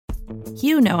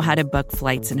You know how to book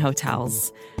flights and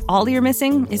hotels. All you're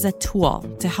missing is a tool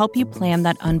to help you plan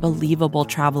that unbelievable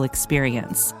travel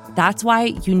experience. That's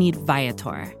why you need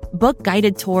Viator. Book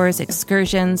guided tours,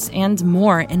 excursions, and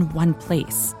more in one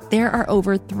place. There are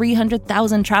over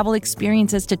 300,000 travel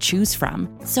experiences to choose from,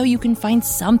 so you can find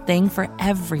something for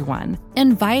everyone.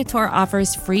 And Viator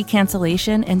offers free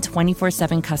cancellation and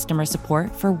 24/7 customer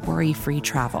support for worry-free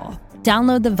travel.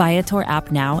 Download the Viator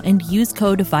app now and use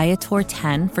code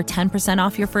Viator10 for 10%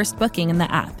 off your first booking in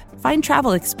the app. Find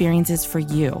travel experiences for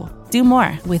you. Do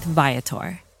more with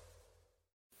Viator.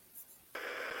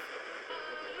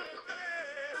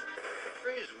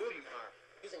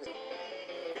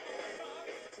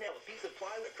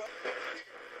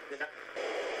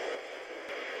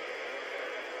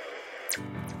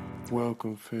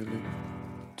 Welcome, Philly,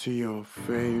 to your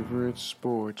favorite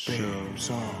sports show, Babes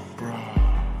on Broad,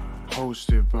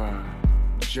 hosted by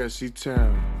Jesse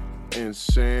Town and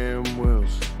Sam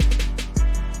Wilson.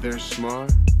 They're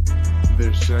smart,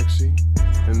 they're sexy,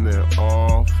 and they're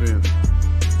all Philly.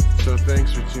 So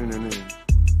thanks for tuning in,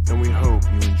 and we hope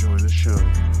you enjoy the show.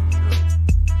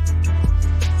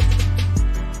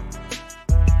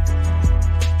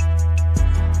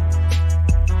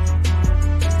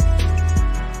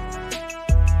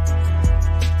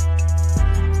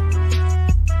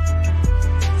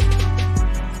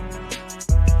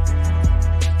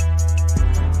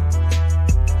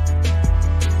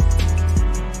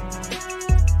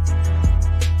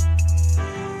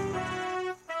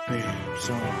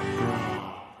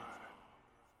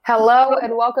 Hello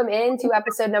and welcome into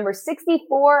episode number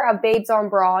 64 of Babes on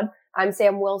Broad. I'm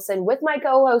Sam Wilson with my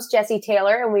co-host Jesse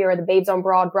Taylor, and we are the Babes on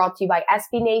Broad, brought to you by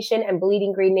SB Nation and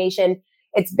Bleeding Green Nation.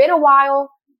 It's been a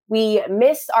while. We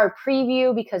missed our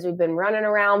preview because we've been running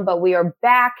around, but we are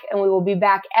back, and we will be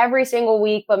back every single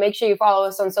week. But make sure you follow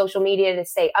us on social media to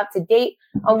stay up to date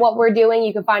on what we're doing.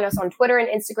 You can find us on Twitter and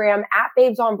Instagram at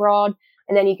Babes on Broad,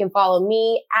 and then you can follow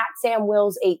me at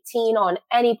SamWills18 on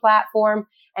any platform,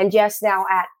 and Jess now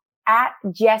at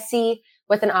Jesse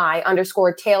with an I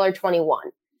 _ Taylor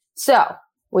 21. So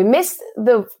we missed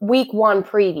the week one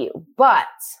preview, but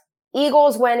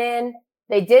Eagles went in,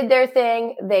 they did their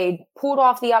thing. They pulled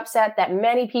off the upset that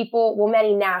many people, well,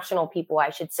 many national people, I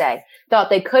should say, thought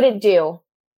they couldn't do,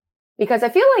 because I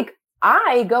feel like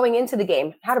going into the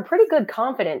game, had a pretty good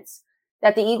confidence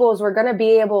that the Eagles were going to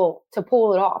be able to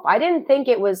pull it off. I didn't think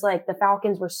it was like the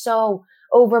Falcons were so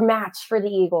overmatched for the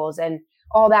Eagles and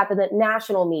all that the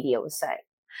national media was saying.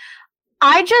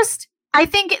 I think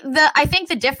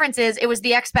the difference is it was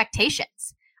the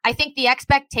expectations. I think the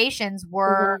expectations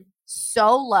were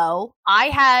so low. I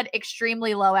had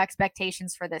extremely low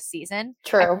expectations for this season.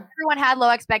 True. Everyone had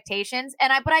low expectations,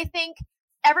 but I think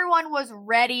everyone was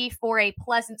ready for a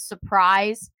pleasant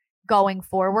surprise going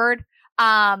forward.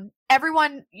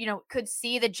 Everyone, could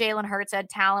see that Jalen Hurts had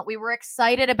talent. We were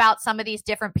excited about some of these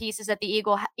different pieces that the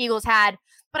Eagles had.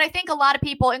 But I think a lot of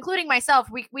people, including myself,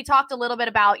 we talked a little bit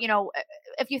about,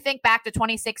 if you think back to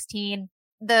 2016,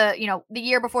 the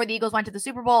year before the Eagles went to the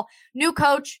Super Bowl, new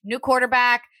coach, new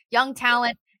quarterback, young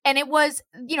talent. And it was,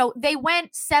 they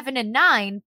went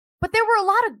 7-9, but there were a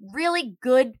lot of really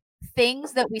good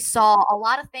things that we saw, a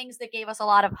lot of things that gave us a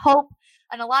lot of hope,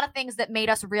 and a lot of things that made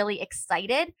us really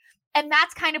excited. And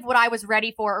that's kind of what I was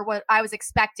ready for, or what I was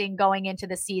expecting going into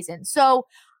the season. So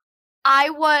I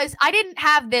didn't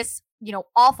have this,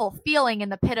 awful feeling in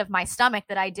the pit of my stomach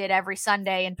that I did every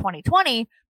Sunday in 2020,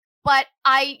 but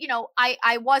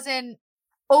I wasn't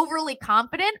overly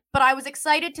confident, but I was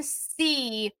excited to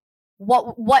see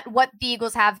what the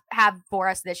Eagles have for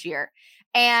us this year.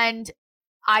 And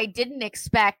I didn't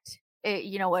expect,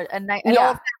 an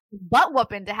old butt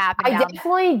whooping to happen. I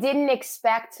definitely didn't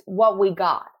expect what we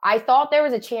got. I thought there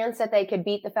was a chance that they could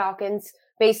beat the Falcons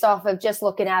based off of just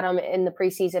looking at them in the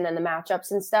preseason and the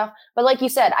matchups and stuff. But like you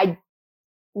said,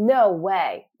 no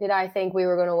way did I think we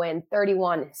were going to win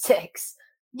 31-6.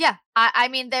 Yeah. I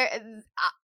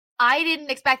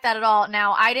didn't expect that at all.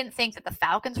 Now, I didn't think that the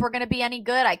Falcons were going to be any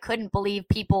good. I couldn't believe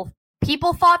people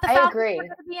thought the Falcons were going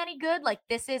to be any good. Like,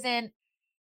 this isn't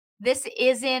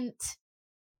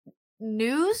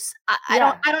news. I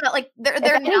don't know. Like, they're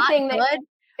not good.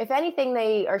 If anything,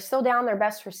 they are still down their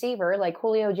best receiver. Like,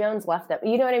 Julio Jones left them.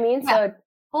 You know what I mean? Yeah. So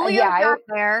Julio's out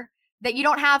there that you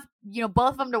don't have,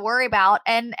 both of them to worry about.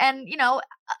 And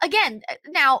again,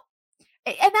 now,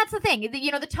 and that's the thing,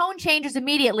 the tone changes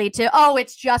immediately to, oh,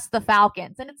 it's just the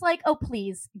Falcons. And it's like, oh,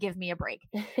 please give me a break.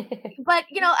 But,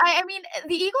 I mean,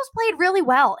 the Eagles played really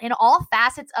well in all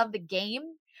facets of the game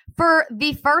for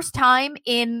the first time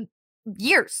in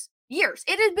years.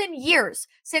 It has been years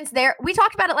since we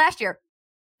talked about it last year.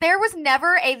 There was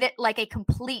never a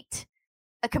complete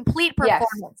a complete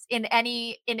performance in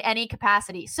any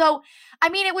capacity. So, I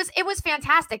mean, it was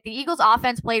fantastic. The Eagles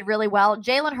offense played really well.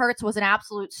 Jalen Hurts was an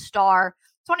absolute star.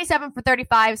 27 for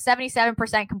 35,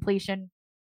 77% completion,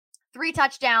 3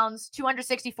 touchdowns,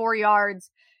 264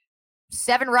 yards,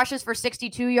 7 rushes for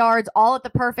 62 yards, all at the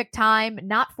perfect time,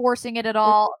 not forcing it at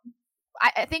all.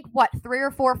 I think 3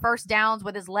 or 4 first downs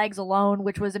with his legs alone,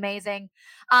 which was amazing.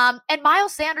 And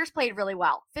Miles Sanders played really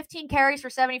well. 15 carries for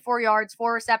 74 yards,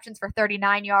 4 receptions for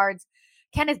 39 yards.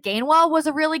 Kenneth Gainwell was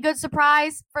a really good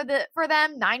surprise for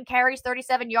them. 9 carries,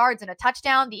 37 yards, and a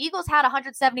touchdown. The Eagles had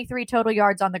 173 total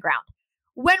yards on the ground.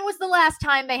 When was the last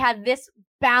time they had this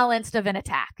balanced of an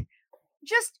attack?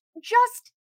 Just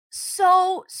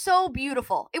so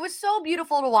beautiful. It was so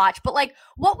beautiful to watch. But like,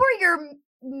 what were your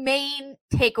main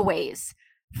takeaways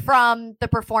from the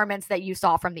performance that you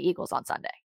saw from the Eagles on Sunday?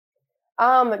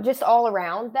 Just all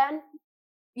around then?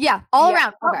 Yeah, all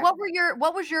around. Okay.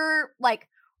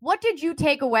 What did you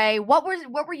take away? What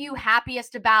were you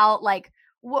happiest about? Like,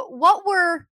 what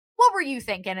were you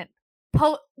thinking at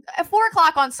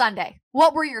 4:00 on Sunday?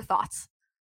 What were your thoughts?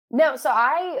 No, so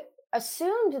I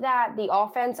assumed that the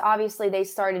offense, obviously they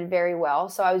started very well.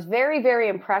 So I was very, very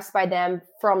impressed by them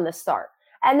from the start.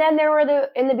 And then there were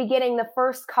in the beginning, the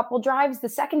first couple drives, the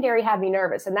secondary had me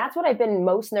nervous. And that's what I've been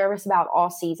most nervous about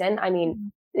all season. I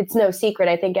mean, it's no secret.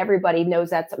 I think everybody knows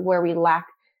that's where we lack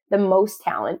the most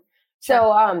talent. Sure.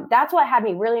 So that's what had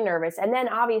me really nervous. And then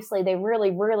obviously they really,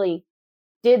 really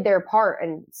did their part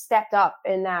and stepped up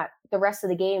in the rest of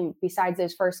the game besides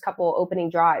those first couple opening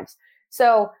drives.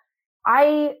 So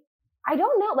I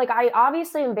don't know. Like, I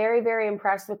obviously am very, very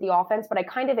impressed with the offense, but I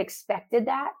kind of expected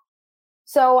that.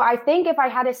 So I think if I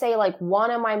had to say, like, one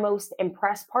of my most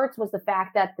impressed parts was the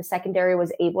fact that the secondary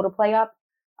was able to play up.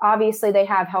 Obviously, they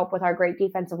have help with our great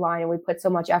defensive line, and we put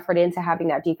so much effort into having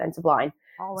that defensive line.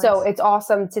 Always. So it's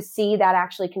awesome to see that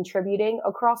actually contributing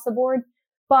across the board.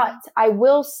 But I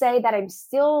will say that I'm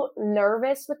still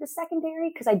nervous with the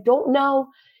secondary because I don't know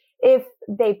if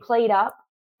they played up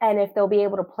and if they'll be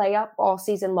able to play up all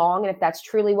season long, and if that's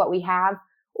truly what we have,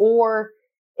 or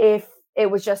if it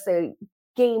was just a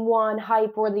game one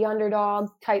hype or the underdog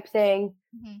type thing.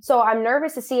 Mm-hmm. So I'm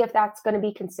nervous to see if that's going to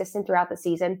be consistent throughout the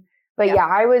season. But yeah,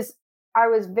 I was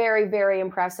very, very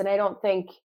impressed. And I don't think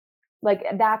like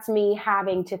that's me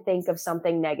having to think of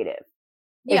something negative.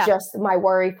 Yeah. It's just my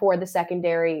worry for the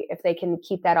secondary, if they can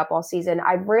keep that up all season.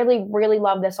 I really, really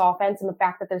love this offense and the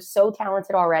fact that they're so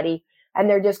talented already and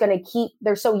they're just going to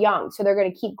they're so young. So they're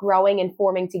going to keep growing and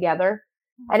forming together.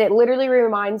 Mm-hmm. And it literally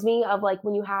reminds me of like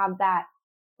when you have that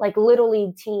like little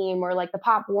league team or like the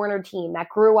Pop Warner team that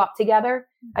grew up together.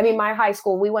 I mean, my high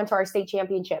school, we went to our state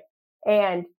championship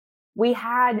and we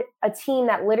had a team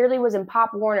that literally was in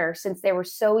Pop Warner since they were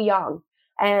so young,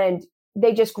 and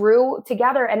they just grew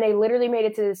together and they literally made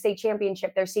it to the state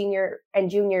championship their senior and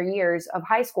junior years of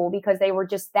high school because they were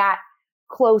just that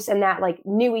close and that like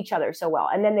knew each other so well.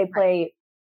 And then they play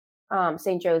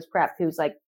St. Joe's Prep, who's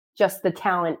like just the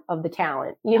talent of the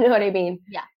talent. You know what I mean?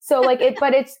 Yeah. So like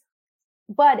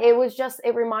but it was just,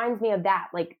 it reminds me of that.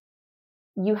 Like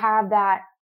you have that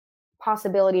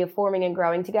possibility of forming and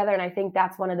growing together. And I think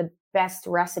that's one of the best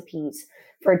recipes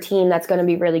for a team that's going to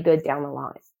be really good down the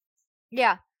line.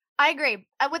 Yeah, I agree.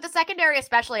 With the secondary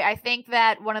especially, I think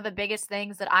that one of the biggest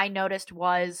things that I noticed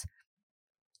was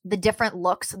the different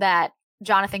looks that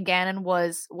Jonathan Gannon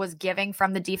was giving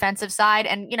from the defensive side.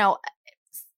 And, you know,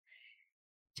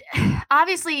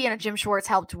 obviously, you know, Jim Schwartz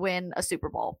helped win a Super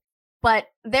Bowl. But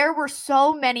there were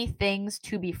so many things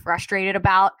to be frustrated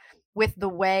about with the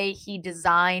way he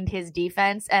designed his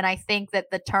defense. And I think that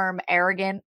the term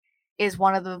arrogant is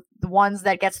one of the ones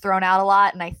that gets thrown out a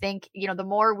lot. And I think, you know, the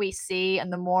more we see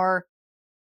and the more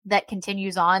that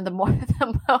continues on, the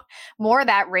more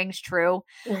that rings true.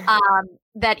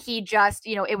 That he just,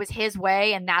 you know, it was his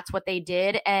way and that's what they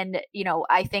did. And, you know,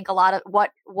 I think a lot of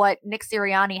what Nick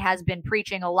Sirianni has been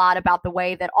preaching a lot about the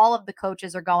way that all of the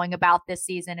coaches are going about this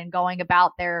season and going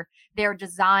about their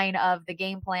design of the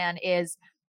game plan is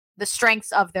the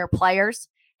strengths of their players.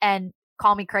 And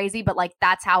call me crazy, but like,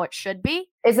 that's how it should be.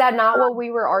 Is that not what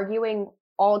we were arguing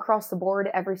all across the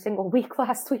board every single week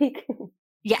last week?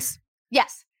 Yes.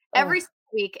 Every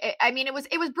week. I mean, it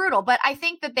was brutal, but I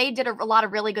think that they did a lot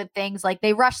of really good things. Like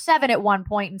they rushed 7 at one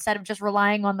point instead of just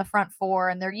relying on the front 4,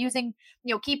 and they're using,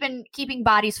 you know, keeping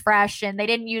bodies fresh. And they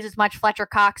didn't use as much Fletcher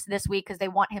Cox this week because they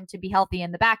want him to be healthy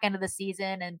in the back end of the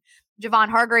season. And Javon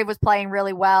Hargrave was playing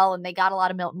really well, and they got a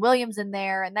lot of Milton Williams in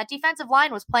there, and that defensive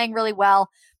line was playing really well.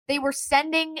 They were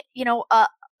sending, you know,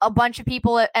 a bunch of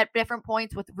people at different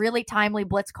points with really timely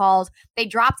blitz calls. They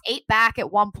dropped 8 back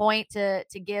at one point to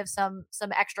give some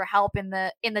extra help in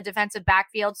the defensive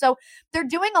backfield. So they're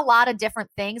doing a lot of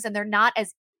different things, and they're not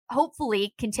as,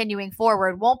 hopefully continuing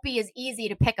forward, won't be as easy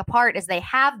to pick apart as they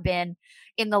have been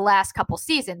in the last couple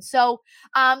seasons. So,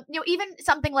 even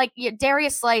something like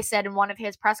Darius Slay said in one of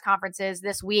his press conferences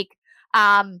this week,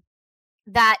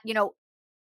 that,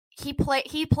 he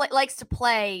likes to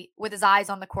play with his eyes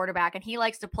on the quarterback, and he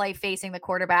likes to play facing the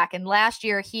quarterback. And last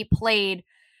year he played,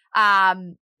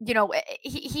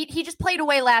 he just played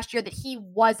away last year that he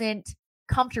wasn't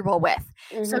comfortable with.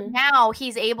 Mm-hmm. So now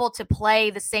he's able to play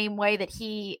the same way that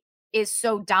he is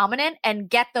so dominant and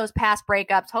get those pass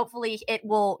breakups. Hopefully it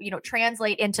will,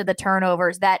 translate into the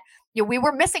turnovers that we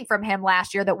were missing from him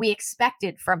last year, that we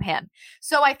expected from him.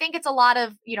 So I think it's a lot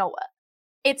of,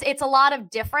 it's a lot of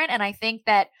different. And I think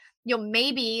that,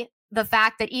 maybe the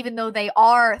fact that even though they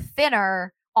are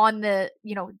thinner on the,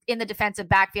 in the defensive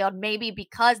backfield, maybe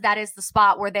because that is the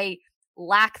spot where they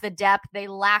lack the depth, they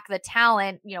lack the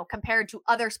talent, compared to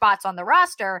other spots on the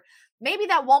roster, maybe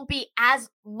that won't be as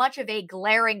much of a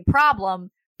glaring problem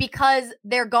because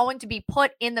they're going to be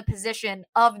put in the position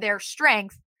of their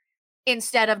strength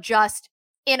instead of just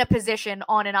in a position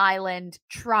on an island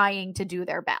trying to do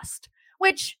their best,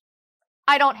 which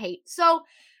I don't hate. So,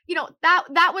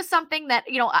 that was something that,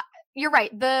 you're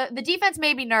right. The defense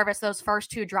made me nervous those first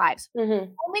 2 drives.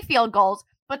 Mm-hmm. Only field goals,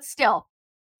 but still.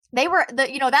 They were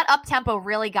that up tempo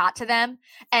really got to them,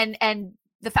 and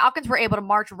the Falcons were able to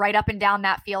march right up and down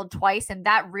that field twice, and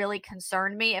that really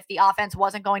concerned me if the offense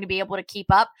wasn't going to be able to keep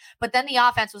up. But then the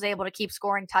offense was able to keep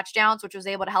scoring touchdowns, which was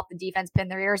able to help the defense pin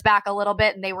their ears back a little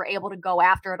bit, and they were able to go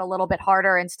after it a little bit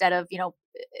harder instead of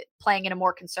playing in a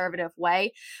more conservative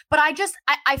way. But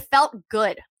I felt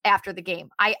good after the game.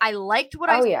 I liked what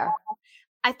I saw. Yeah.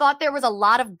 I thought there was a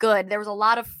lot of good. There was a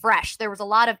lot of fresh. There was a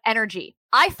lot of energy.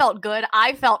 I felt good.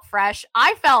 I felt fresh.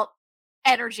 I felt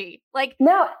energy.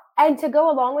 No, and to go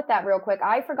along with that real quick,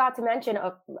 I forgot to mention,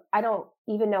 I don't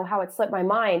even know how it slipped my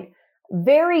mind.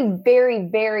 Very, very,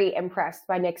 very impressed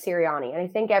by Nick Sirianni. And I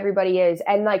think everybody is.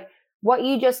 And what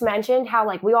you just mentioned, how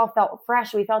we all felt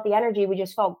fresh. We felt the energy. We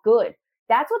just felt good.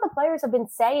 That's what the players have been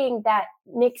saying that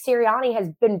Nick Sirianni has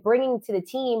been bringing to the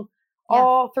team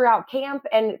all throughout camp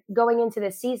and going into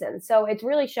this season. So it's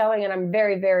really showing, and I'm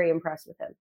very, very impressed with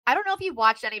him. I don't know if you've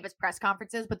watched any of his press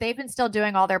conferences, but they've been still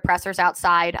doing all their pressers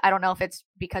outside. I don't know if it's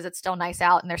because it's still nice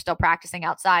out and they're still practicing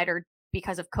outside or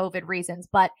because of COVID reasons.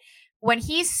 But when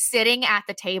he's sitting at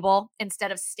the table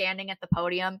instead of standing at the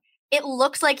podium, it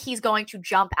looks like he's going to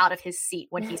jump out of his seat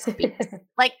when he speaks.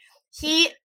 He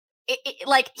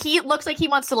looks like he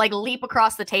wants to leap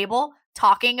across the table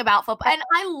talking about football. And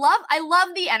I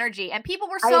love the energy. And people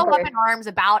were so up in arms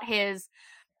about his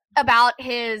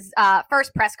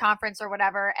first press conference or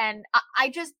whatever. And I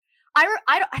don't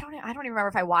even remember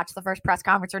if I watched the first press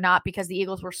conference or not because the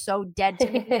Eagles were so dead to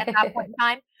me at that point in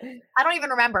time. I don't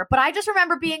even remember, but I just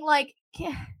remember being like,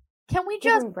 can we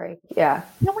just break? Yeah.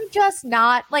 Can we just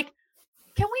not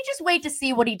can we just wait to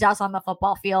see what he does on the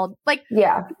football field? I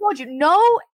told you, no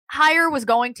hire was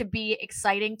going to be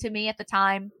exciting to me at the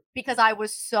time because I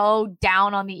was so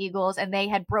down on the Eagles and they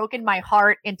had broken my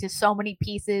heart into so many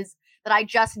pieces that I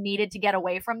just needed to get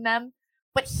away from them.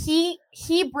 But he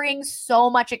brings so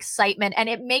much excitement, and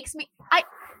it makes me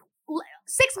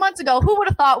 6 months ago, who would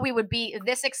have thought we would be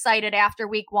this excited after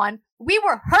week 1? We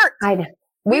were hurt. I know.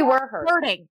 We were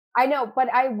hurting. I know, but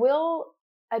I will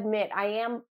admit I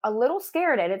am a little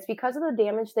scared, and it's because of the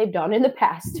damage they've done in the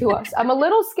past to us. I'm a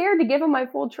little scared to give them my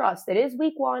full trust. It is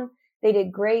week 1. They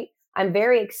did great. I'm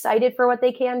very excited for what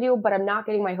they can do, but I'm not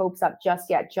getting my hopes up just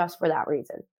yet, just for that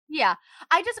reason. Yeah,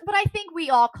 but I think we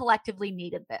all collectively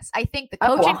needed this. I think the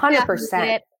coaching staff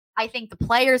needed it. I think the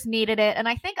players needed it. And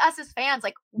I think us as fans,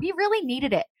 we really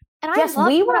needed it. And yes,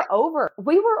 we were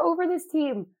over this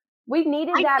team. We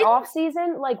needed that off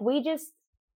season. That's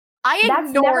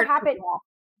never happened.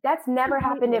 That's never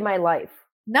happened in my life.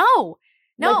 No,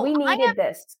 we needed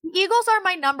this. Eagles are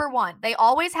my number 1. They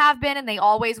always have been and they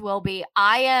always will be.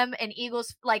 I am an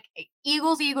Eagles,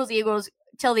 Eagles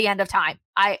till the end of time.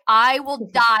 I will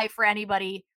die for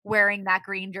anybody wearing that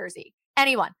green jersey.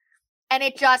 Anyone. And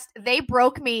they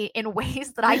broke me in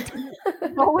ways that I didn't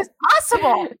know was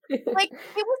possible. It was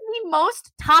the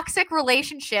most toxic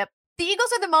relationship. The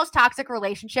Eagles are the most toxic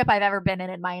relationship I've ever been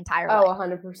in my entire life. Oh,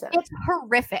 100%. It's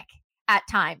horrific at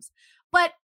times.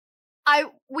 But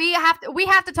we have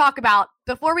to talk about,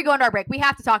 before we go into our break, we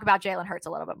have to talk about Jalen Hurts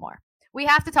a little bit more. We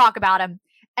have to talk about him,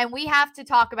 and we have to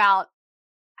talk about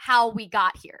how we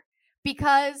got here,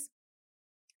 because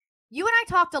you and I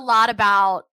talked a lot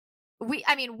about we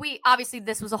obviously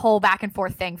this was a whole back and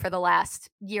forth thing for the last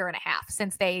year and a half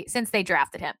since they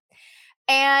drafted him.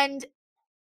 And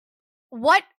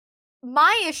what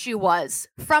my issue was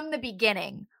from the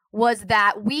beginning was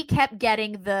that we kept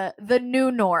getting the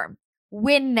new norm.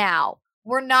 Win now.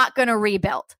 We're not going to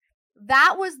rebuild.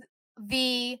 That was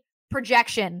the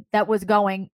projection that was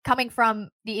coming from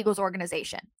the Eagles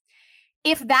organization.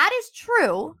 If that is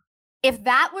true, if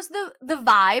that was the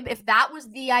vibe, if that was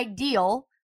the ideal,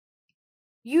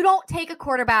 you don't take a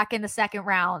quarterback in the second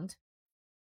round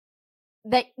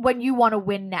that when you want to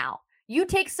win now. You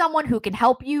take someone who can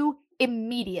help you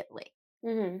immediately.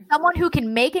 Mm-hmm. Someone who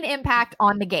can make an impact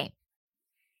on the game.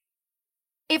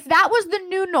 If that was the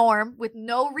new norm with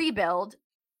no rebuild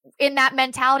in that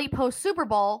mentality post Super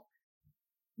Bowl,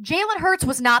 Jalen Hurts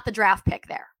was not the draft pick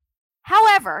there.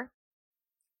 However,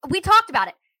 we talked about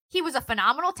it. He was a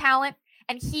phenomenal talent,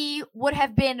 and he would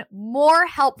have been more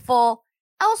helpful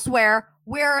elsewhere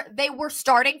where they were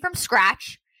starting from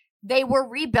scratch. They were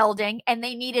rebuilding, and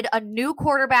they needed a new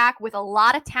quarterback with a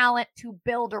lot of talent to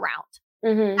build around.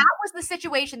 Mm-hmm. That was the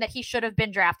situation that he should have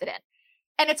been drafted in.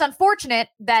 And it's unfortunate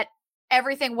that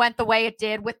everything went the way it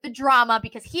did with the drama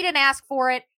because he didn't ask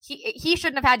for it. He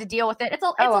shouldn't have had to deal with it. It's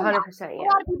 100%. A lot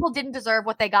of people didn't deserve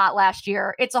what they got last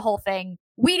year. It's a whole thing.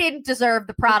 We didn't deserve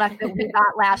the product that we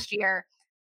got last year.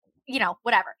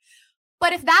 Whatever.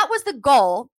 But if that was the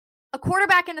goal, a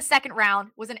quarterback in the second round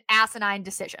was an asinine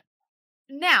decision.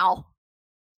 Now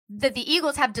that the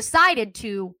Eagles have decided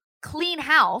to clean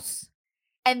house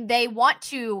and they want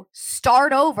to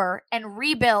start over and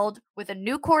rebuild with a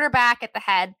new quarterback at the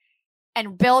head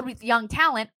and build with young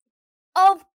talent,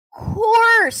 of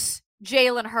course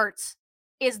Jalen Hurts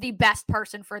is the best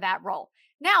person for that role.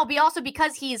 Now,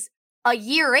 because he's a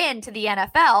year into the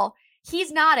NFL,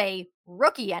 he's not a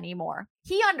rookie anymore.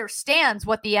 He understands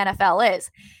what the NFL is.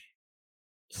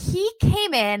 He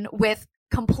came in with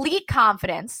complete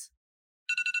confidence.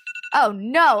 Oh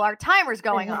no, our timer's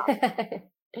going off.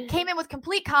 Came in with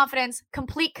complete confidence,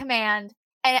 complete command,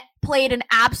 and played an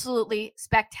absolutely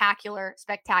spectacular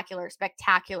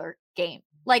game.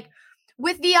 Like,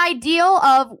 with the ideal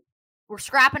of we're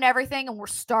scrapping everything and we're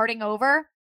starting over,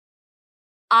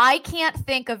 I can't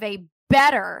think of a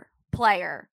better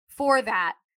player for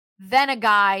that than a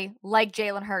guy like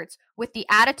Jalen Hurts with the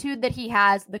attitude that he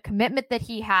has, the commitment that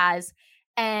he has,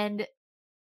 and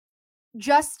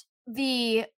just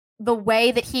the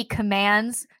way that he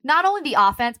commands not only the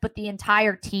offense, but the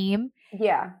entire team.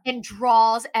 Yeah. And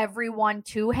draws everyone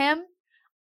to him.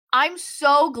 I'm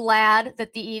so glad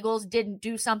that the Eagles didn't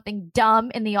do something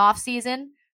dumb in the offseason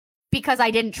because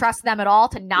I didn't trust them at all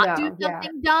to not do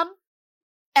something dumb.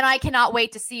 And I cannot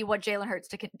wait to see what Jalen Hurts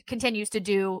continues to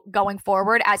do going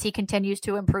forward as he continues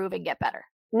to improve and get better.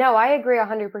 No, I agree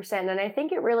 100%. And I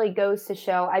think it really goes to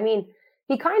show, I mean,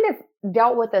 he kind of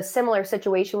dealt with a similar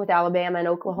situation with Alabama and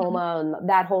Oklahoma and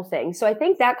that whole thing. So I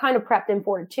think that kind of prepped him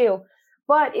for it too.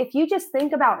 But if you just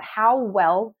think about how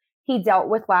well he dealt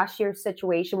with last year's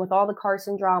situation with all the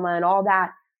Carson drama and all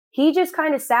that, he just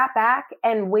kind of sat back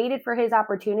and waited for his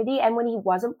opportunity. And when he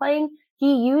wasn't playing,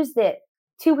 he used it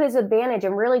to his advantage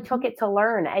and really took it to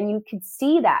learn. And you could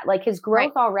see that, like his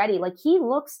growth already, like he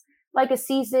looks like a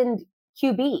seasoned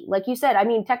QB. Like you said, I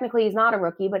mean, technically he's not a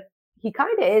rookie, but he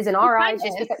kind of is in our eyes.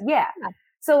 Just because,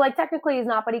 So like technically he's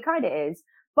not, but he kind of is.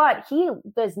 But he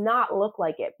does not look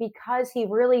like it because he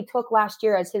really took last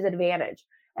year as his advantage.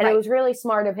 And it was really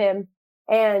smart of him.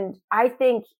 And I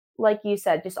think, like you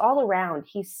said, just all around,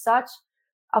 he's such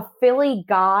a Philly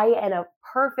guy and a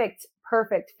perfect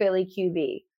Philly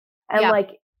QB. And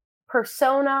like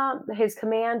persona, his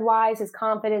command wise, his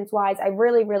confidence wise, I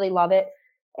really, really love it.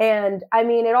 And I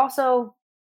mean,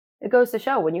 it goes to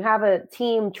show when you have a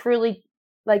team truly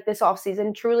like this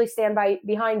offseason, truly stand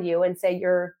behind you and say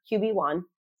you're QB1.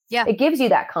 Yeah. It gives you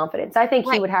that confidence. I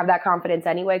think he would have that confidence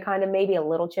anyway, kind of maybe a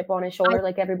little chip on his shoulder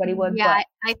like everybody would. Yeah,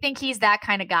 but I think he's that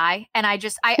kind of guy. And I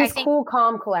think cool,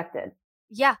 calm, collected.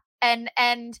 Yeah. And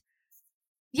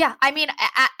yeah, I mean,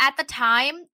 at the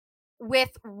time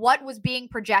with what was being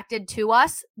projected to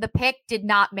us, the pick did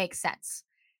not make sense.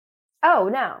 Oh,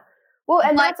 no. Well,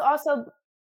 and that's also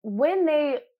when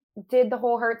they did the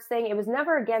whole Hurts thing, it was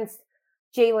never against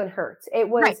Jalen Hurts. It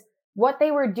was what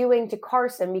they were doing to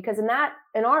Carson, because in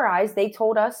our eyes, they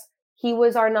told us he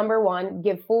was our number one,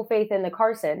 give full faith in the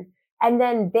Carson. And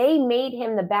then they made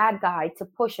him the bad guy to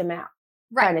push him out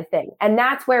kind of thing. And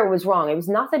that's where it was wrong. It was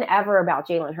nothing ever about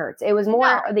Jalen Hurts. It was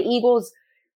more the Eagles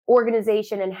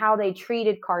organization and how they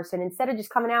treated Carson instead of just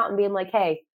coming out and being like,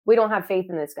 hey, we don't have faith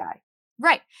in this guy.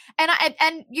 Right.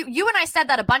 And you and I said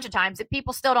that a bunch of times that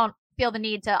people still don't feel the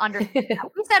need to understand.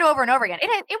 We said over and over again,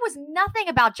 it was nothing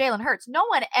about Jalen Hurts. No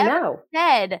one ever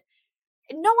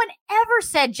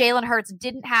said Jalen Hurts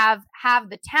didn't have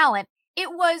the talent.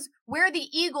 It was where the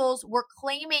Eagles were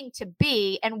claiming to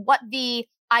be and what the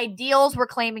ideals were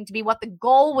claiming to be, what the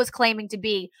goal was claiming to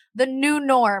be, the new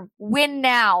norm, win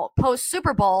now, post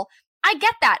Super Bowl. I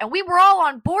get that. And we were all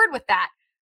on board with that,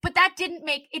 but that didn't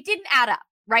add up.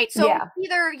 Right. So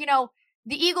either,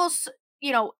 the Eagles,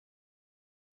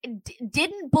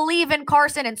 didn't believe in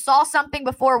Carson and saw something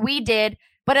before we did,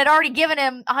 but had already given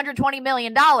him $120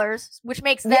 million, which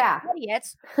makes them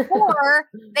idiots, or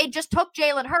they just took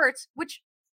Jalen Hurts, which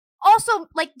also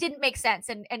didn't make sense.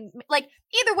 And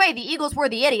either way, the Eagles were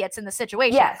the idiots in the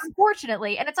situation,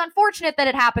 unfortunately. And it's unfortunate that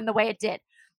it happened the way it did,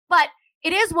 but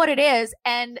it is what it is.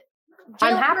 And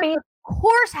I'm happy. Hurts, of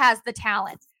course, has the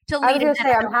talent to lead. I was going to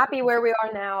say, I'm happy where we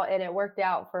are now, and it worked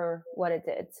out for what it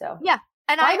did. So yeah.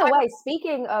 And by the way,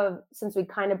 speaking of, since we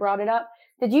kind of brought it up,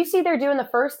 did you see they're doing the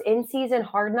first in-season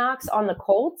Hard Knocks on the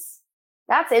Colts?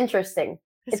 That's interesting.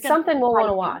 It's something we'll want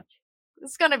to watch.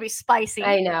 It's going to be spicy.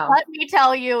 I know. Let me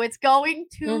tell you, it's going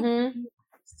to be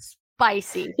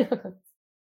spicy.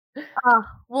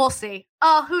 We'll see.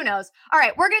 Who knows? All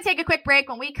right, we're going to take a quick break.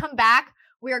 When we come back,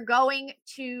 we're going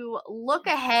to look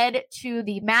ahead to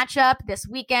the matchup this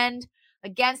weekend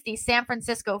against the San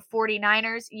Francisco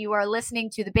 49ers. You are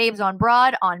listening to the Babes on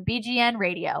Broad on BGN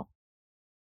Radio.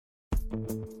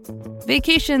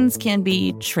 Vacations can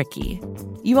be tricky.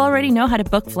 You already know how to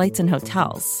book flights and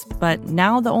hotels, but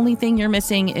now the only thing you're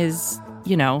missing is,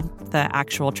 the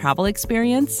actual travel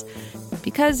experience.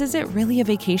 Because is it really a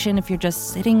vacation if you're just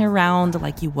sitting around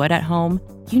like you would at home?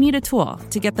 You need a tool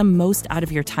to get the most out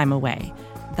of your time away.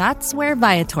 That's where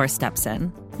Viator steps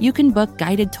in. You can book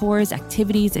guided tours,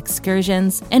 activities,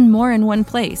 excursions, and more in one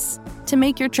place to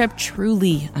make your trip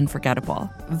truly unforgettable.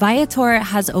 Viator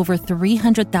has over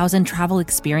 300,000 travel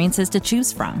experiences to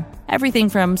choose from. Everything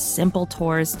from simple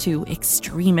tours to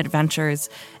extreme adventures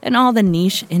and all the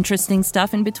niche, interesting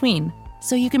stuff in between.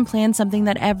 So you can plan something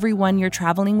that everyone you're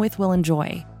traveling with will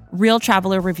enjoy. Real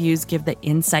traveler reviews give the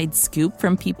inside scoop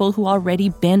from people who already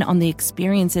been on the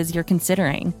experiences you're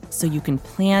considering, so you can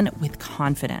plan with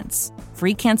confidence.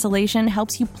 Free cancellation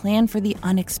helps you plan for the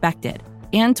unexpected.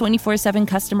 And 24/7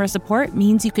 customer support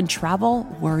means you can travel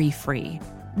worry-free.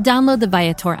 Download the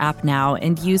Viator app now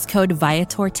and use code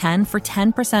Viator10 for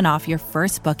 10% off your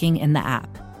first booking in the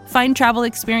app. Find travel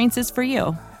experiences for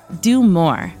you. Do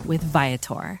more with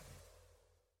Viator.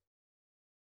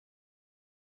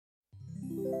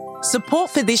 Support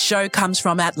for this show comes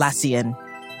from Atlassian.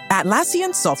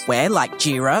 Atlassian software like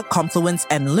Jira, Confluence,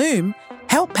 and Loom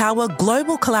help power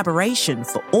global collaboration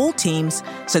for all teams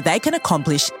so they can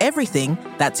accomplish everything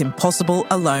that's impossible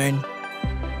alone.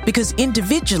 Because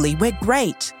individually we're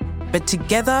great, but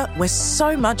together we're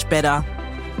so much better.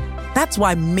 That's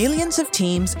why millions of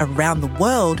teams around the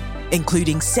world,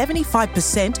 including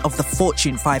 75% of the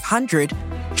Fortune 500,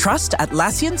 trust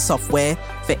Atlassian software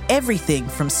for everything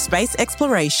from space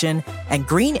exploration and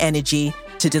green energy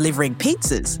to delivering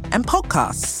pizzas and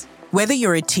podcasts. Whether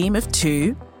you're a team of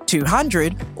 2,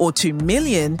 200, or 2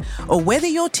 million, or whether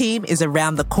your team is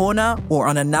around the corner or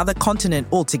on another continent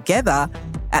altogether,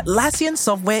 Atlassian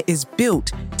software is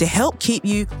built to help keep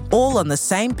you all on the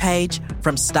same page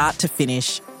from start to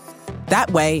finish.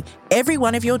 That way, every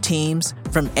one of your teams,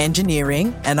 from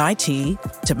engineering and IT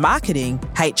to marketing,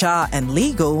 HR, and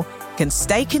legal, can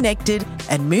stay connected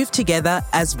and move together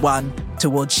as one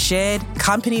towards shared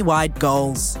company-wide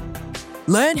goals.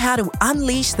 Learn how to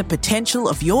unleash the potential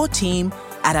of your team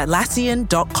at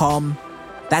Atlassian.com.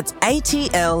 That's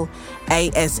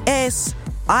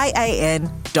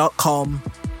ATLASSIAN.com.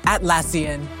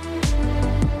 Atlassian.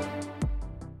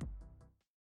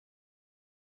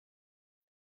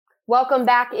 Welcome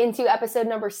back into episode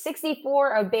number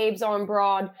 64 of Babes on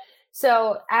Broad.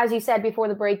 So as you said before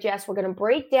the break, Jess, we're going to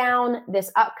break down this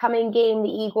upcoming game. The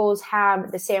Eagles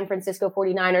have the San Francisco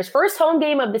 49ers, first home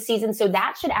game of the season. So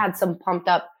that should add some pumped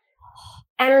up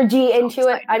energy into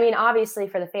it. I mean, obviously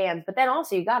for the fans, but then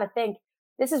also you got to think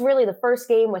this is really the first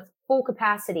game with full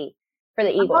capacity for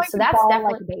the Eagles. So that's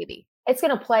definitely like a baby. It's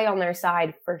going to play on their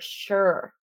side for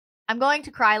sure. I'm going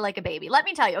to cry like a baby. Let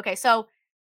me tell you. Okay, so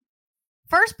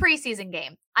first preseason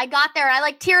game, I got there and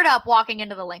I teared up walking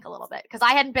into the link a little bit because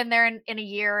I hadn't been there in a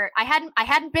year. I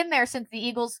hadn't been there since the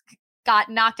Eagles got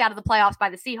knocked out of the playoffs by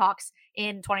the Seahawks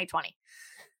in 2020.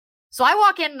 So I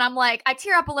walk in and I'm like, I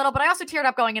tear up a little, but I also teared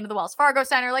up going into the Wells Fargo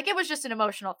Center. It was just an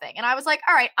emotional thing. And I was like,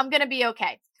 all right, I'm going to be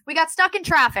okay. We got stuck in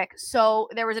traffic. So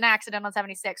there was an accident on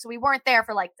 76. So we weren't there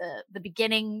for the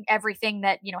beginning, everything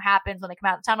that, happens when they come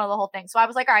out of the tunnel, the whole thing. So I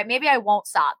was like, all right, maybe I won't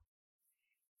stop.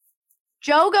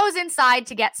 Joe goes inside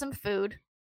to get some food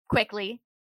quickly.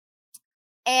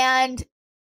 And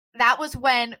that was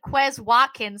when Quez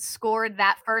Watkins scored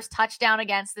that first touchdown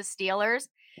against the Steelers.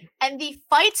 And the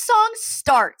fight song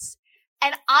starts.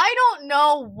 And I don't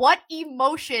know what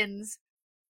emotions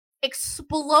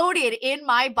exploded in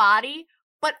my body,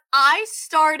 but I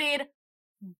started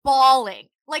bawling,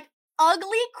 like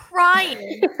ugly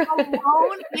crying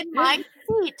alone in my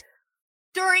seat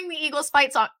during the Eagles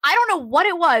fight song. I don't know what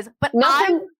it was, but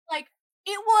I was like,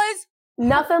 it was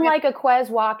nothing like a Quez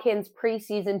Watkins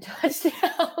preseason touchdown.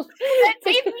 That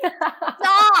made me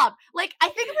stop. Like, I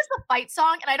think it was the fight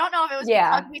song, and I don't know if it was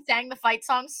because we sang the fight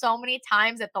song so many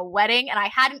times at the wedding, and I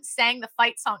hadn't sang the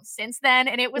fight song since then,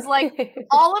 and it was like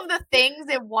all of the things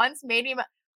at once made me.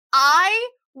 I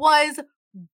was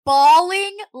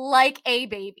bawling like a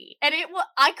baby, and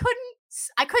I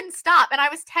couldn't stop, and I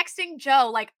was texting Joe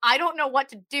like, I don't know what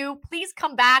to do. Please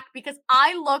come back because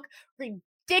I look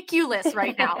ridiculous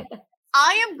right now.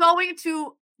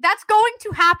 That's going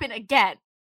to happen again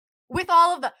with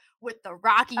all of with the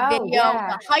Rocky video,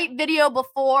 the hype video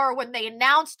before when they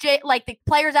announced the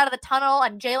players out of the tunnel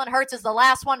and Jalen Hurts is the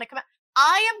last one to come out.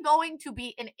 I am going to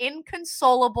be an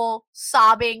inconsolable,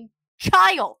 sobbing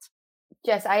child.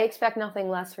 Jess, I expect nothing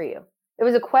less for you. It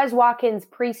was a Quez Watkins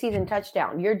preseason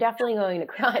touchdown. You're definitely going to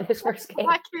cry this first game.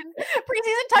 Watkins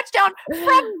preseason touchdown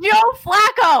from Joe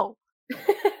Flacco.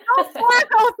 Joe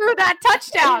Flacco threw that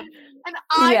touchdown. And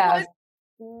I was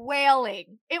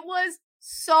wailing. It was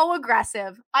so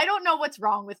aggressive. I don't know what's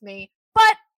wrong with me,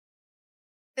 but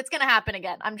it's going to happen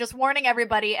again. I'm just warning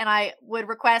everybody, and I would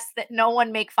request that no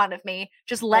one make fun of me.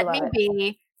 Just let me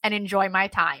be and enjoy my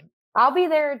time. I'll be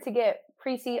there to get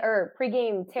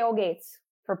pregame tailgates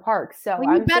for Parks. So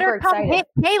you better come hit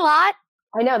K-Lot.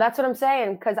 I know, that's what I'm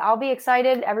saying, because I'll be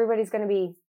excited. Everybody's going to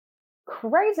be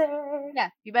crazy. Yeah,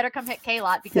 you better come hit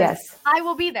K-Lot because I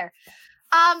will be there.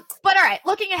 But all right,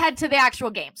 looking ahead to the actual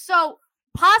game. So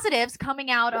positives coming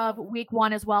out of week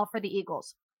 1 as well for the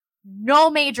Eagles. No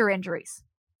major injuries.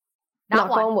 Knock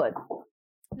on wood.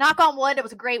 Knock on wood. It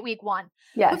was a great week 1.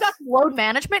 Yes. We've got load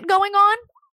management going on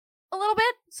a little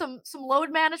bit. Some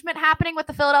load management happening with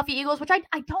the Philadelphia Eagles, which I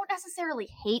don't necessarily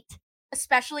hate,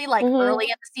 especially early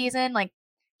in the season. Like,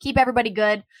 keep everybody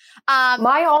good.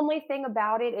 My only thing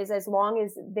about it is as long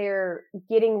as they're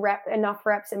getting enough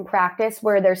reps in practice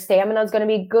where their stamina is going to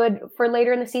be good for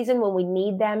later in the season when we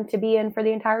need them to be in for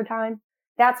the entire time.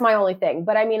 That's my only thing.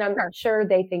 But I mean, I'm sure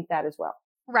they think that as well.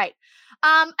 Right.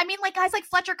 I mean, guys like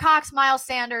Fletcher Cox, Miles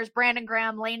Sanders, Brandon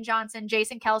Graham, Lane Johnson,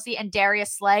 Jason Kelsey, and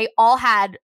Darius Slay all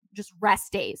had just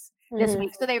rest days this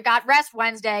week. So they've got rest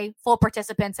Wednesday, full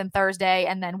participants and Thursday,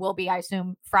 and then will be, I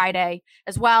assume, Friday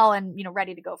as well, and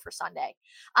ready to go for Sunday.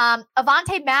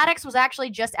 Avonte Maddox was actually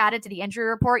just added to the injury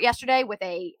report yesterday with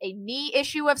a knee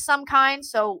issue of some kind,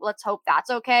 so let's hope that's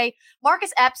okay.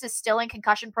 Marcus Epps is still in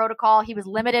concussion protocol. He was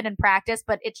limited in practice,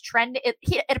 but it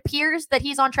appears that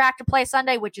he's on track to play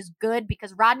Sunday, which is good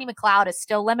because Rodney McLeod is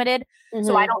still limited,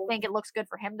 so I don't think it looks good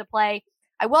for him to play.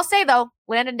 I will say, though,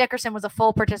 Landon Dickerson was a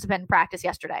full participant in practice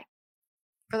yesterday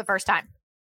for the first time.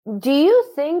 Do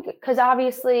you think, because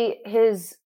obviously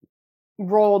his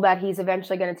role that he's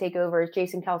eventually going to take over is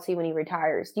Jason Kelsey when he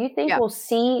retires, do you think we'll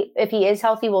see, if he is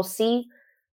healthy, we'll see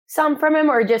some from him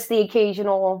or just the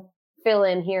occasional fill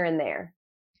in here and there?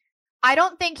 I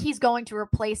don't think he's going to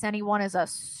replace anyone as a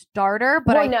starter,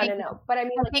 but no. But I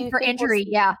mean, I think for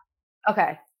injury,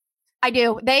 Okay. I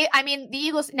do. The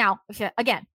Eagles, now,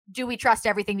 again, do we trust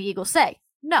everything the Eagles say?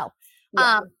 No.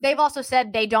 Yeah. They've also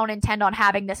said they don't intend on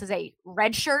having this as a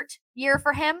redshirt year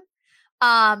for him.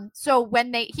 So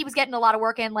when he was getting a lot of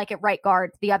work in, at right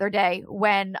guard the other day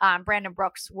when Brandon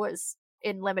Brooks was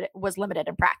limited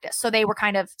in practice. So they were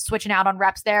kind of switching out on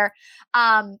reps there.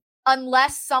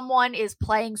 Unless someone is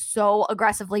playing so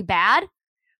aggressively bad.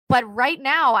 But right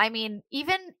now, I mean,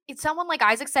 even it's someone like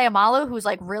Isaac Seumalo, who's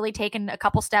really taken a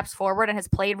couple steps forward and has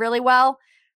played really well.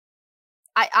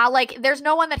 I there's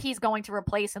no one that he's going to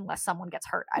replace unless someone gets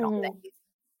hurt, I don't think.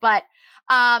 But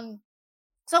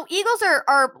so Eagles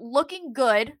are looking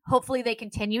good. Hopefully they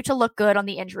continue to look good on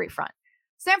the injury front.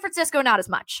 San Francisco, not as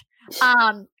much.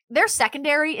 Their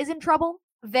secondary is in trouble.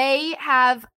 They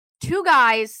have 2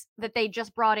 guys that they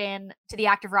just brought in to the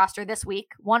active roster this week,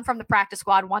 one from the practice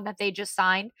squad, one that they just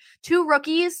signed, 2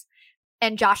 rookies,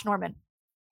 and Josh Norman.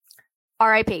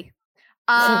 RIP.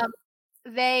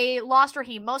 They lost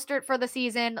Raheem Mostert for the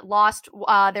season, lost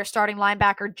their starting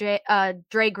linebacker,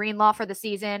 Dre Greenlaw, for the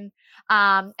season,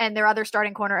 and their other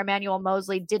starting corner, Emmanuel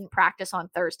Mosley, didn't practice on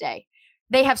Thursday.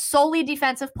 They have solely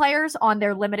defensive players on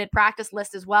their limited practice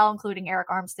list as well, including Eric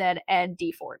Armstead and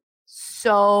Dee Ford.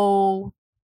 So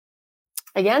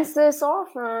against this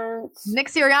offense. Nick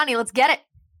Sirianni, let's get it.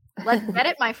 Let's get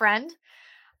it, my friend.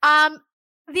 So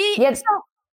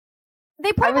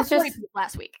they put up 40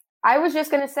 last week. I was just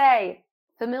going to say,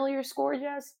 familiar score,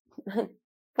 Jess?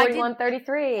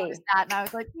 41-33. And I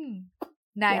was like,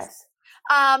 nice.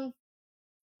 Yes.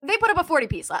 They put up a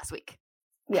 40-piece last week.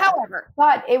 Yeah. However.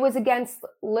 But it was against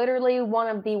literally one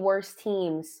of the worst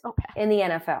teams in the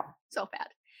NFL. So bad.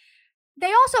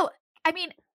 They also,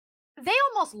 they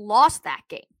almost lost that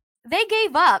game. They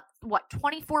gave up,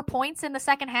 24 points in the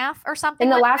second half or something?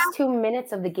 In the last 2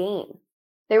 minutes of the game.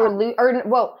 They were in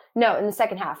the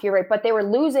second half, you're right. But they were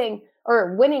losing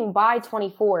or winning by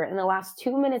 24 in the last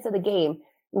 2 minutes of the game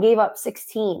and gave up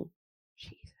 16.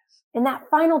 Jesus. In that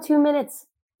final 2 minutes,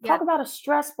 talk about a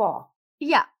stress ball.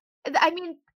 Yeah.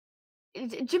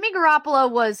 Jimmy Garoppolo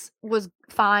was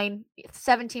fine.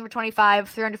 17 for 25,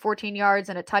 314 yards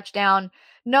and a touchdown.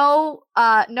 No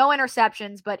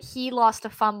interceptions, but he lost a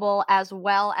fumble as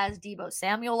well as Deebo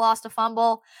Samuel lost a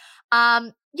fumble.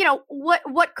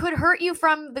 What could hurt you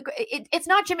from it's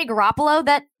not Jimmy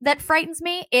Garoppolo that frightens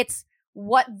me. It's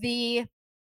what the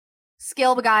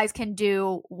skill guys can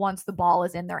do once the ball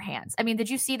is in their hands. Did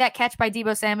you see that catch by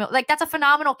Deebo Samuel? That's a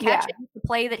phenomenal catch. Yeah. The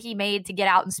play that he made to get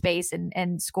out in space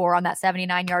and score on that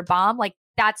 79-yard bomb.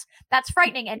 That's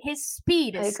frightening. And his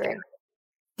speed is scary.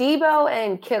 Deebo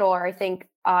and Kittle are, I think,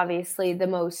 obviously the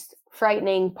most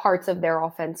frightening parts of their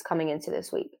offense coming into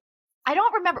this week. I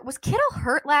don't remember. Was Kittle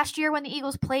hurt last year when the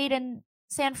Eagles played in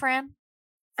San Fran?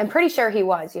 I'm pretty sure he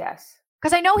was, yes.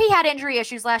 Because I know he had injury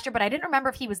issues last year, but I didn't remember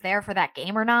if he was there for that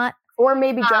game or not. Or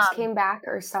maybe just came back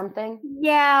or something.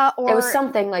 Yeah. Or it was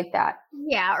something like that.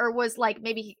 Yeah. Or was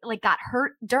maybe he got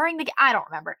hurt during the game. I don't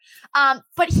remember.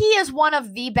 But he is one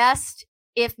of the best,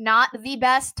 if not the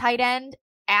best tight end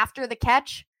after the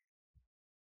catch.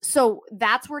 So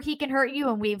that's where he can hurt you.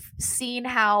 And we've seen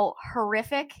how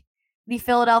horrific the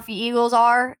Philadelphia Eagles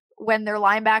are when their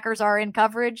linebackers are in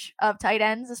coverage of tight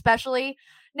ends, especially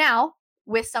now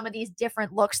with some of these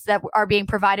different looks that are being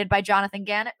provided by Jonathan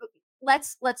Gannon.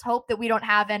 Let's hope that we don't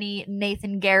have any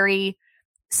Nathan Gary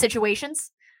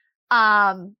situations.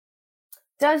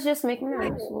 Does just make me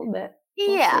nervous a little bit.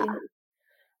 Yeah.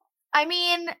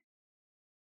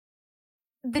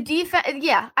 The defense,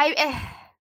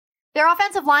 their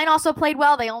offensive line also played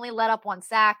well. They only let up 1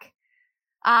 sack.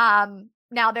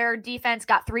 Now their defense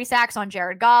got 3 sacks on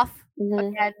Jared Goff. Mm-hmm.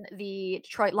 Again, the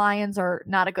Detroit Lions are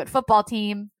not a good football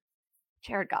team.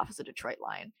 Jared Goff is a Detroit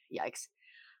Lion. Yikes.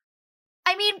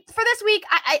 For this week,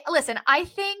 I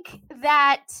think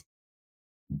that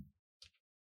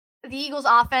the Eagles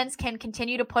offense can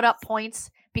continue to put up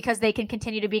points because they can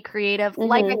continue to be creative. Mm-hmm.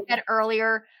 Like I said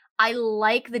earlier, I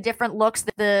like the different looks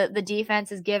that the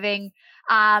defense is giving.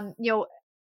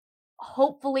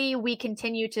 Hopefully we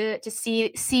continue to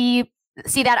see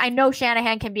that. I know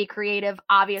Shanahan can be creative,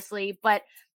 obviously, but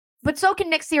so can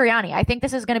Nick Sirianni. I think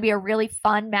this is going to be a really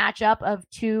fun matchup of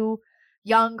two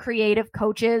young, creative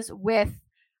coaches with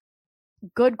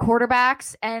good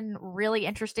quarterbacks and really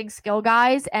interesting skill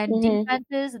guys and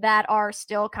defenses that are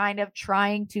still kind of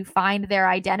trying to find their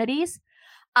identities.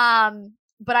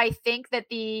 But I think that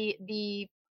the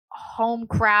home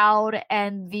crowd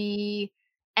and the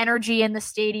energy in the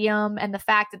stadium and the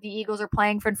fact that the Eagles are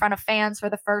playing in front of fans for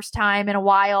the first time in a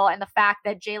while, and the fact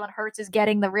that Jalen Hurts is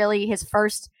getting his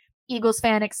first Eagles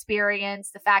fan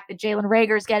experience, the fact that Jalen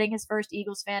Reagor is getting his first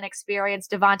Eagles fan experience,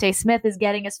 Devontae Smith is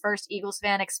getting his first Eagles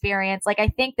fan experience. I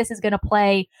think this is going to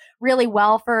play really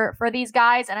well for these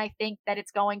guys, and I think that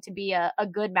it's going to be a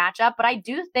good matchup. But I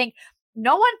do think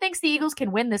no one thinks the Eagles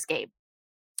can win this game,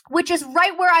 which is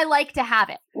right where I like to have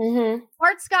it. Mm-hmm.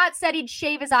 Art Scott said he'd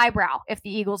shave his eyebrow if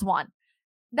the Eagles won.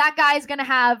 That guy is going to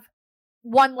have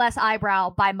one less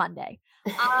eyebrow by Monday.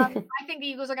 I think the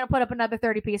Eagles are going to put up another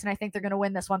 30-piece, and I think they're going to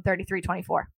win this one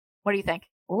 33-24. What do you think?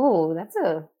 Oh, that's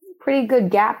a pretty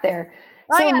good gap there.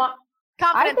 Confident.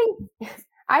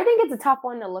 I think it's a tough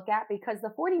one to look at because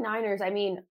the 49ers,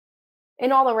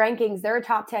 in all the rankings, they're a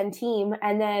top 10 team,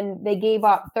 and then they gave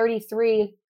up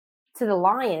 33 to the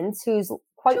Lions, who's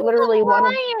quite literally one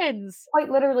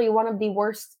of the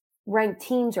worst ranked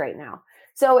teams right now.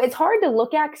 So it's hard to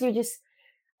look at because you just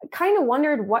kind of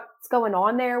wondered what's going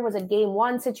on there. Was it game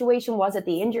one situation? Was it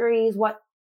the injuries? What,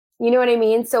 you know what I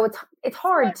mean? So it's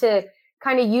hard to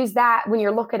kind of use that when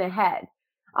you're looking ahead.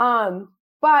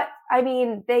 But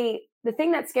the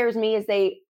thing that scares me is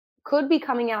they could be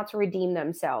coming out to redeem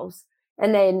themselves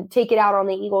and then take it out on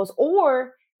the Eagles,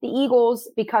 or the Eagles,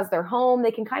 because they're home,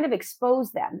 they can kind of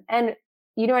expose them. And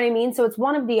you know what I mean? So it's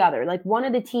one of the other. One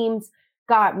of the teams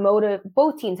got motive.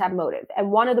 Both teams have motive.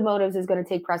 And one of the motives is going to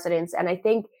take precedence. And I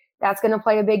think that's going to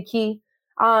play a big key.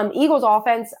 Eagles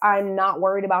offense, I'm not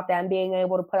worried about them being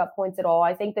able to put up points at all.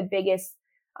 I think the biggest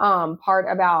part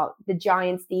about the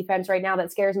Giants defense right now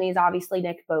that scares me is obviously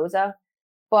Nick Bosa.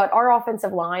 But our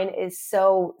offensive line is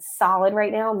so solid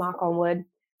right now, knock on wood.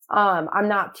 I'm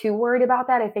not too worried about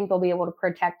that. I think they'll be able to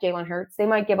protect Jalen Hurts. They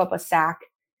might give up a sack.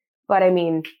 But, I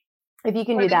mean, if you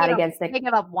can do that against Nick. They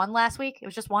gave up one last week? It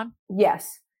was just one?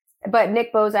 Yes. But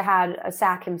Nick Bosa had a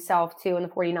sack himself, too, in the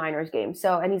 49ers game.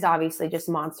 So, and he's obviously just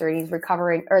a monster. And he's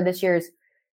recovering, or this year's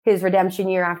his redemption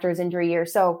year after his injury year.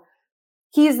 So,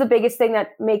 he's the biggest thing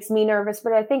that makes me nervous.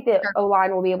 But I think that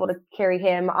O-line will be able to carry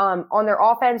him. On their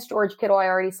offense, George Kittle, I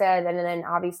already said, and then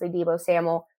obviously Deebo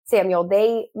Samuel,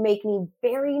 they make me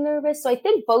very nervous. So, I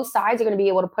think both sides are going to be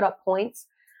able to put up points.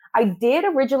 I did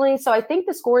originally, so I think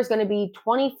the score is going to be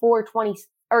 24-20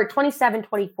 or 27-24.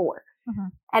 Mm-hmm.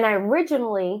 And I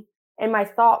originally, in my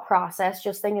thought process,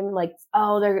 just thinking like,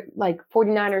 oh, they're like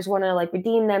 49ers want to like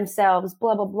redeem themselves,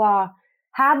 blah, blah, blah,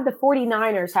 had the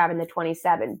 49ers having the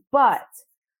 27. But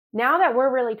now that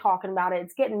we're really talking about it,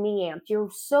 it's getting me amped.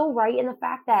 You're so right in the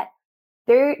fact that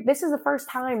this is the first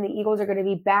time the Eagles are going to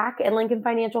be back at Lincoln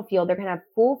Financial Field. They're going to have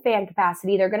full fan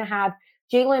capacity. They're going to have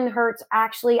Jalen Hurts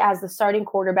actually as the starting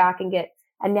quarterback and get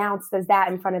announced as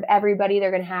that in front of everybody. They're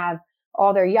going to have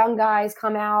all their young guys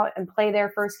come out and play their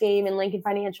first game in Lincoln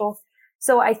Financial.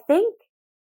 So I think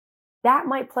that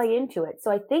might play into it. So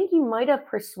I think you might have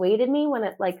persuaded me when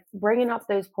it like bringing up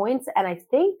those points. And I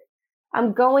think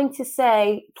I'm going to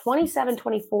say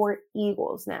 27-24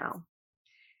 Eagles now.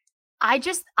 I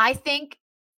think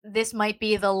this might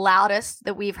be the loudest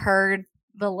that we've heard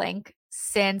the Link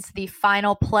since the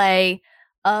final play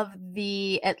of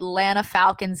the Atlanta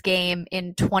Falcons game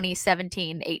in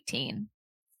 2017-18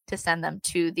 to send them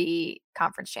to the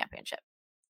conference championship.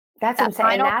 That's what I'm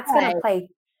saying. That's going to play.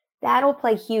 That'll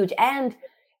play huge. And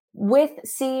with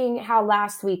seeing how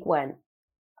last week went,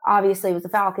 obviously it was the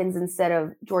Falcons instead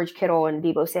of George Kittle and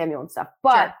Deebo Samuel and stuff.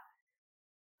 But sure.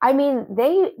 I mean,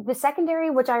 the secondary,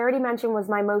 which I already mentioned was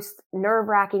my most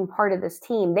nerve-wracking part of this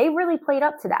team, they really played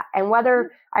up to that. And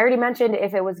whether I already mentioned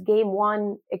if it was game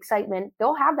one excitement,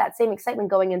 they'll have that same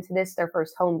excitement going into their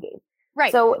first home game.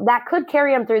 Right. So that could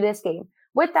carry them through this game.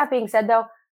 With that being said, though,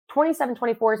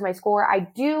 27-24 is my score. I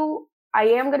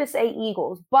am going to say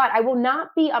Eagles, but I will not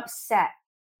be upset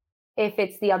if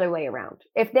it's the other way around.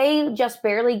 If they just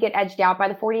barely get edged out by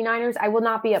the 49ers, I will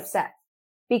not be upset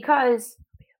because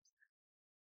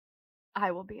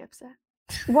I will be upset.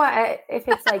 What if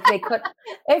it's like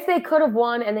if they could have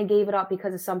won and they gave it up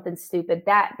because of something stupid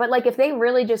but like if they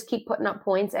really just keep putting up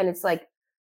points and it's like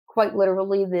quite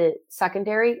literally the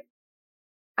secondary,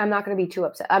 I'm not going to be too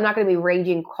upset. I'm not going to be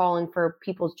raging, calling for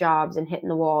people's jobs and hitting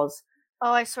the walls.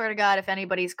 Oh, I swear to God, if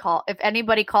anybody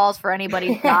calls for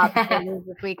anybody's job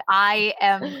this week, I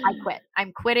quit.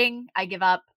 I'm quitting. I give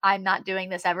up. I'm not doing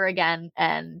this ever again.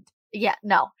 And yeah,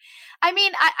 no. I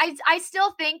mean, I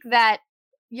still think that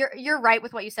you're right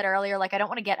with what you said earlier. Like, I don't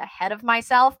want to get ahead of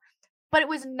myself, but it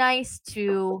was nice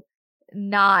to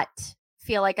not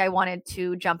feel like I wanted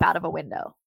to jump out of a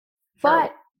window.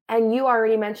 And you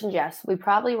already mentioned, Jess, we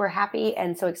probably were happy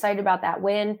and so excited about that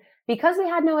win because we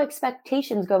had no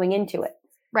expectations going into it.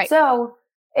 Right. So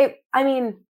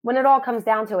when it all comes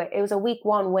down to it, it was a week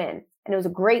one win and it was a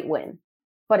great win,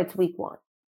 but it's week one.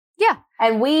 Yeah.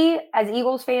 And we as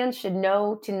Eagles fans should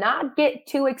know to not get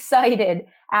too excited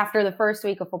after the first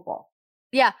week of football.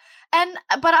 Yeah.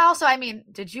 But also,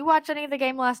 did you watch any of the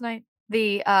game last night?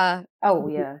 The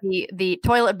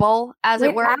toilet bowl, as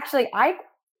it were. Actually, I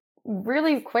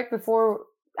really quick before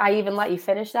I even let you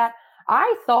finish that,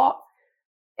 I thought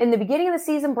in the beginning of the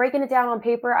season, breaking it down on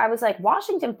paper, I was like,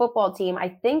 Washington football team, I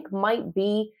think might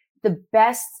be the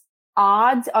best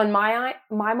odds on my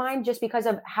mind just because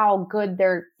of how good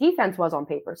their defense was on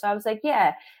paper. So I was like,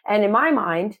 yeah. And in my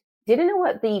mind, didn't know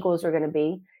what the Eagles were going to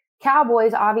be.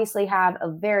 Cowboys obviously have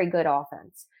a very good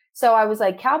offense. So I was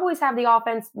like, Cowboys have the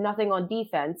offense, nothing on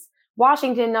defense.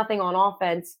 Washington, nothing on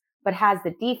offense, but has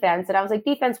the defense. And I was like,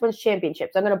 defense wins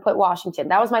championships. I'm going to put Washington.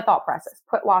 That was my thought process.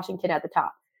 Put Washington at the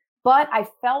top. But I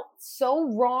felt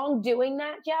so wrong doing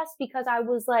that, Jess, because I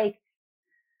was like,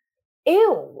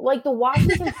 ew, like the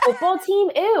Washington football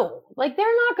team, ew. Like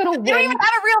they're not going to win. They don't even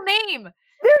have a real name.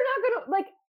 They're not going to, like,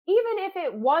 even if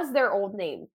it was their old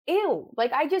name, ew.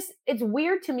 Like it's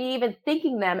weird to me even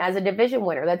thinking them as a division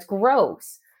winner. That's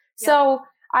gross. Yep. So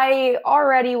I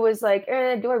already was like, do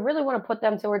I really want to put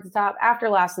them towards the top? After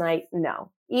last night,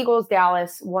 no. Eagles,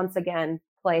 Dallas, once again,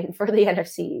 playing for the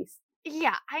NFC East.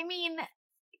 Yeah,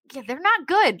 they're not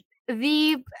good.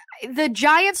 The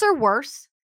Giants are worse.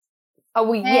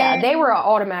 Oh, they were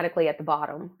automatically at the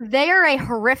bottom. They are a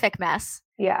horrific mess.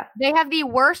 Yeah. They have the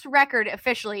worst record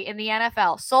officially in the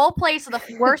NFL. Sole place of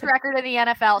the worst record in the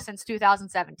NFL since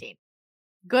 2017.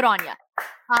 Good on you.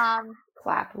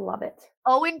 Clap. Love it.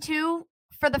 0-2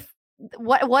 for the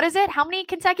what is it? How many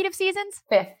consecutive seasons?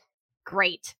 5th.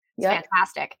 Great. Yep.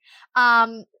 Fantastic.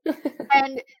 And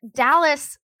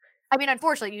Dallas, I mean,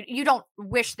 unfortunately, you don't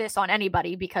wish this on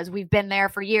anybody because we've been there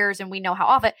for years and we know how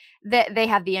often they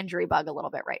have the injury bug a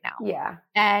little bit right now. Yeah.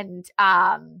 And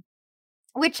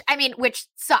which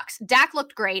sucks. Dak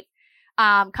looked great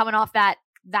coming off that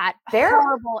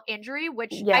horrible injury,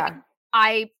 which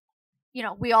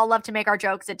we all love to make our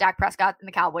jokes at Dak Prescott and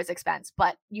the Cowboys' expense,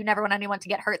 but you never want anyone to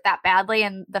get hurt that badly.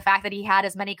 And the fact that he had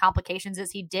as many complications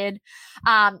as he did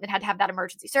and had to have that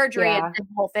emergency surgery and the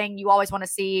whole thing, you always want to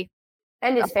see.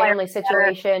 And his family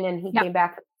situation, and he came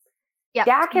back. Yeah.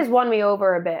 Dak has won me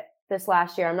over a bit this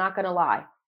last year. I'm not going to lie.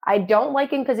 I don't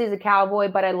like him because he's a Cowboy,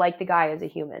 but I like the guy as a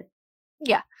human.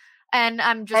 Yeah. And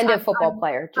I'm a football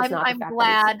player. I'm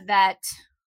glad that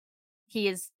he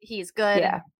is good.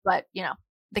 Yeah. But,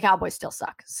 the Cowboys still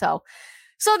suck. So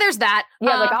there's that.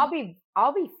 Yeah,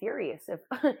 I'll be furious if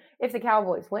the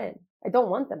Cowboys win. I don't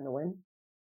want them to win.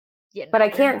 Yeah, but I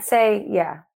can't say,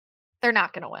 they're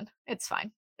not going to win. It's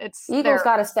fine. Eagles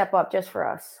got to step up just for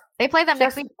us. They play them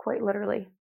next week. Quite literally.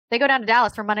 They go down to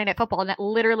Dallas for Monday Night Football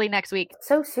literally next week.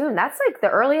 So soon. That's like the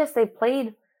earliest they've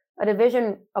played a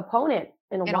division opponent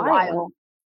in a while.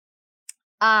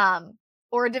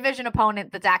 Or a division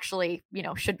opponent that's actually,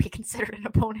 should be considered an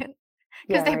opponent.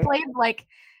 Because they played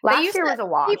last year was a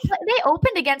wash. They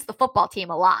opened against the football team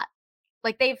a lot.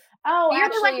 Like they've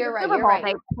actually you're right. You're right.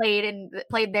 They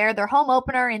played their home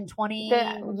opener in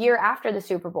the year after the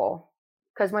Super Bowl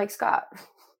because Mike Scott.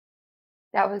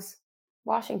 That was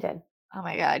Washington. Oh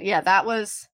my God. Yeah, that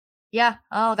was that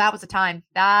was a time.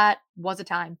 That was a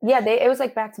time. Yeah, it was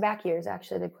like back-to-back years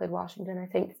actually. They played Washington, I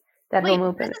think. Home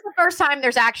opener. This is the first time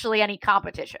there's actually any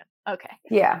competition. Okay.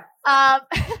 Yeah.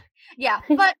 Yeah,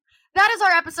 but that is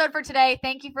our episode for today.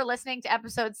 Thank you for listening to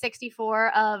episode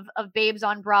 64 of Babes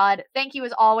on Broad. Thank you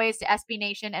as always to SB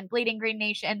Nation and Bleeding Green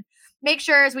Nation. Make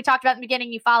sure, as we talked about in the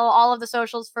beginning, you follow all of the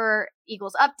socials for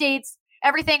Eagles updates,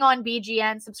 everything on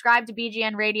BGN. Subscribe to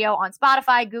BGN Radio on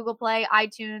Spotify, Google Play,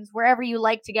 iTunes, wherever you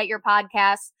like to get your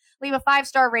podcasts. Leave a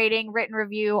 5-star rating, written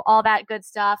review, all that good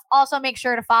stuff. Also, make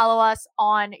sure to follow us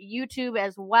on YouTube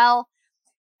as well.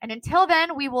 And until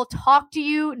then, we will talk to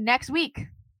you next week.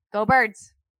 Go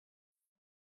Birds.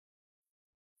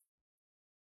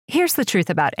 Here's the truth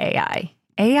about AI.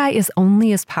 AI is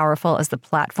only as powerful as the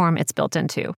platform it's built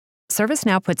into.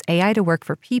 ServiceNow puts AI to work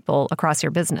for people across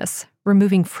your business,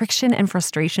 removing friction and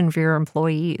frustration for your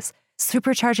employees,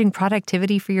 supercharging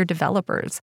productivity for your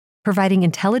developers, providing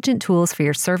intelligent tools for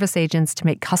your service agents to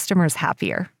make customers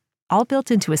happier, all built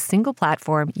into a single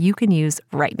platform you can use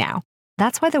right now.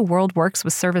 That's why the world works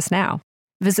with ServiceNow.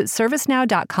 Visit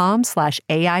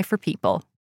servicenow.com/AI for people.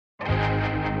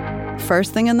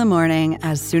 First thing in the morning,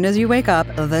 as soon as you wake up,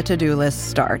 the to-do list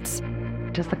starts.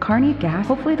 Does the car need gas?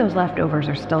 Hopefully those leftovers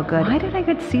are still good. Why did I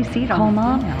get CC'd on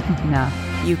Mom? No.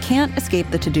 You can't escape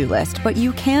the to-do list, but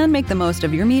you can make the most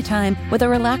of your me time with a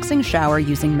relaxing shower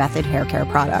using Method Hair Care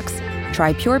products.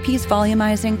 Try Pure Peace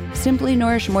Volumizing, Simply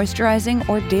Nourish Moisturizing,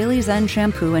 or Daily Zen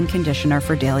Shampoo and Conditioner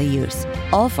for daily use.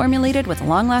 All formulated with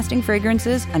long-lasting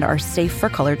fragrances and are safe for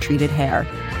color-treated hair.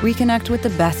 Reconnect with the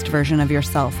best version of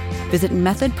yourself. Visit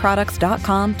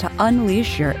methodproducts.com to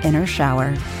unleash your inner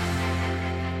shower.